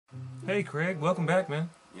Hey Craig, welcome back, man.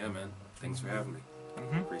 Yeah, man. Thanks for having me.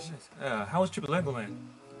 Appreciate it. How was trip to Legoland?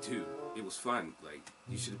 Dude, it was fun. Like,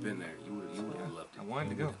 you should have been there. You would have loved it. I wanted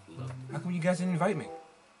to go. Loved it. How come you guys didn't invite me?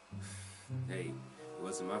 Hey, it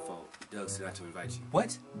wasn't my fault. Doug said not to invite you.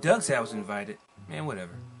 What? Doug said I was invited. Man,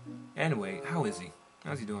 whatever. Anyway, how is he?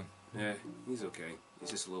 How's he doing? Yeah, he's okay. He's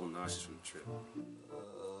just a little nauseous from the trip.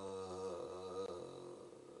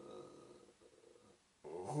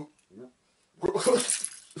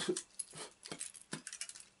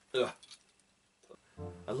 Ugh.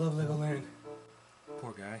 I love Legoland.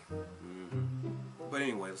 Poor guy. But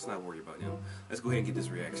anyway, let's not worry about him. Let's go ahead and get this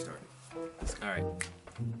react started. Alright.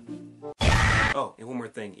 Oh, and one more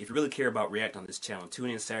thing. If you really care about React on this channel, tune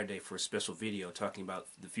in Saturday for a special video talking about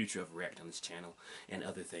the future of React on this channel and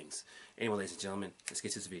other things. Anyway, ladies and gentlemen, let's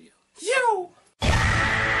get to this video. Yo!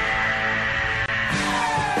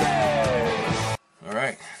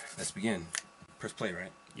 Alright, let's begin. Press play,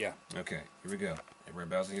 right? Yeah. Okay, here we go. Everybody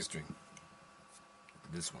bows in history.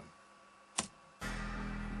 This one.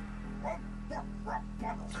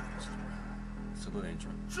 It's a little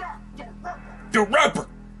intro. The rapper!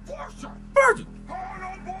 Virgin!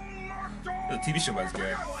 There's a TV show about this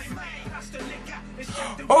guy.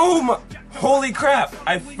 Oh my! Holy crap!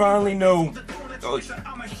 I finally know. Oh,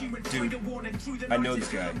 dude, I know this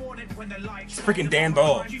guy. It's freaking Dan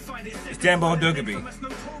Ball. It's Dan Ball Dugaby.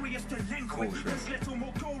 Holy crap.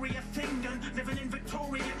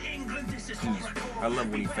 I love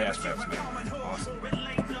when he fast raps, man. Awesome.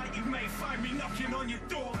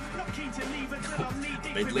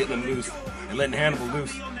 They letting him loose. They're letting Hannibal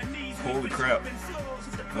loose. Holy crap.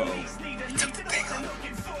 Uh-oh. He took the thing off.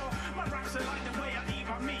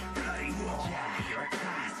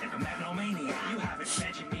 You haven't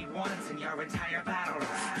mentioned me once in your entire battle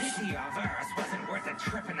rap. Pity your verse wasn't worth a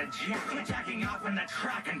trip in the jet. Quit jacking off in the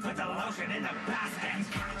track and put the lotion in the basket.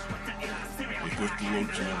 Couch with the cereal. Put the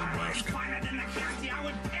lotion in the basket. Finer than the candy I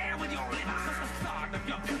would air with your liver. The thought of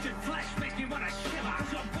your putrid flesh makes me want to shiver.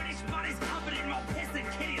 Your British body's covered in more piss than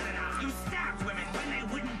kitty litter. You stabbed women when they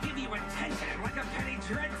wouldn't give you attention. Like a Penny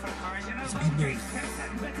Dreadful version of O.J.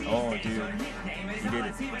 Simpson. But these days your nickname is all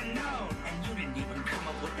that's even known. And you didn't even come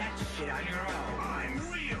up with that shit on your own. I'm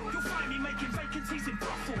real. You'll find me making vacancies in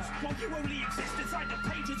Brussels, while you only exist inside the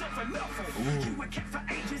pages of a novel. You were kept for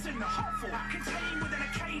ages in the hovel, contained within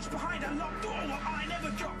a cage behind a locked door. I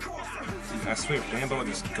never got caught. I swear, Dan Ball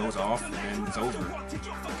just goes off and then it's over.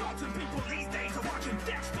 You're forgotten people these days are watching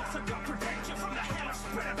Dexter, so God protect you from the hell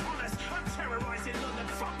spread upon us. I'm terrorizing London,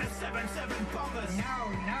 fuck the 7-7 bombers.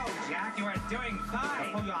 No, Jack, you are doing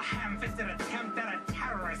fine. For your ham-fisted attempt at a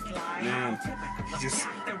terrorist line. Man, he just...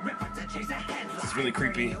 It's really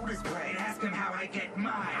creepy. Ask him how I get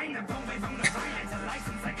mine. I'm the Bombay from the violence, a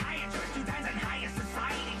licensed psychiatrist, 2 times in highest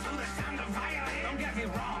society, to the sound of violence. Don't get me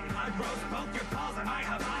wrong, I'd roast both your balls and my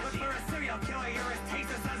hibachi. But for a serial killer, you're as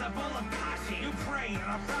tasteless as a bowl of kashi. You prey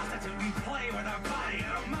on a prostitute and play with her body.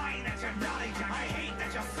 I don't mind that you're naughty, Jack. I hate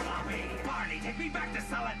that you're sloppy. Barney, take me back to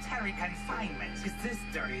solitary confinement. Cause this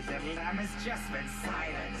dirty little lamb has just been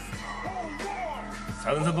silenced.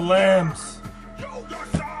 Silence of the Lambs.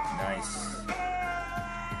 Nice.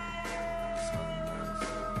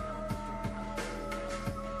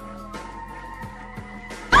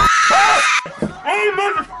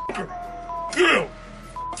 Oh, motherfucker! You!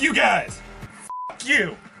 You guys!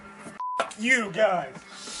 You! You guys!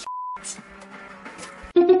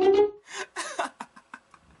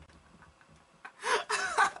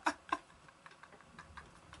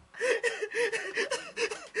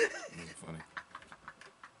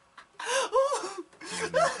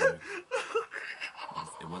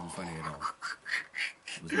 It wasn't funny at all.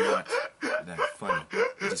 It was not that funny.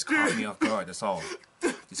 It just caught me off guard, that's all.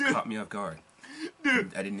 Just caught me off guard.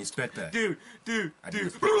 Dude. I didn't expect that. Dude. I didn't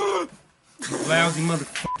expect that. Lousy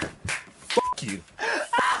motherfucker. Fuck you.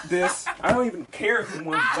 This, I don't even care if it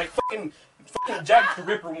won. Like fucking Jack the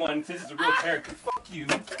Ripper won since it's a real character. Fuck you.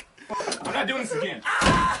 I'm not doing this again.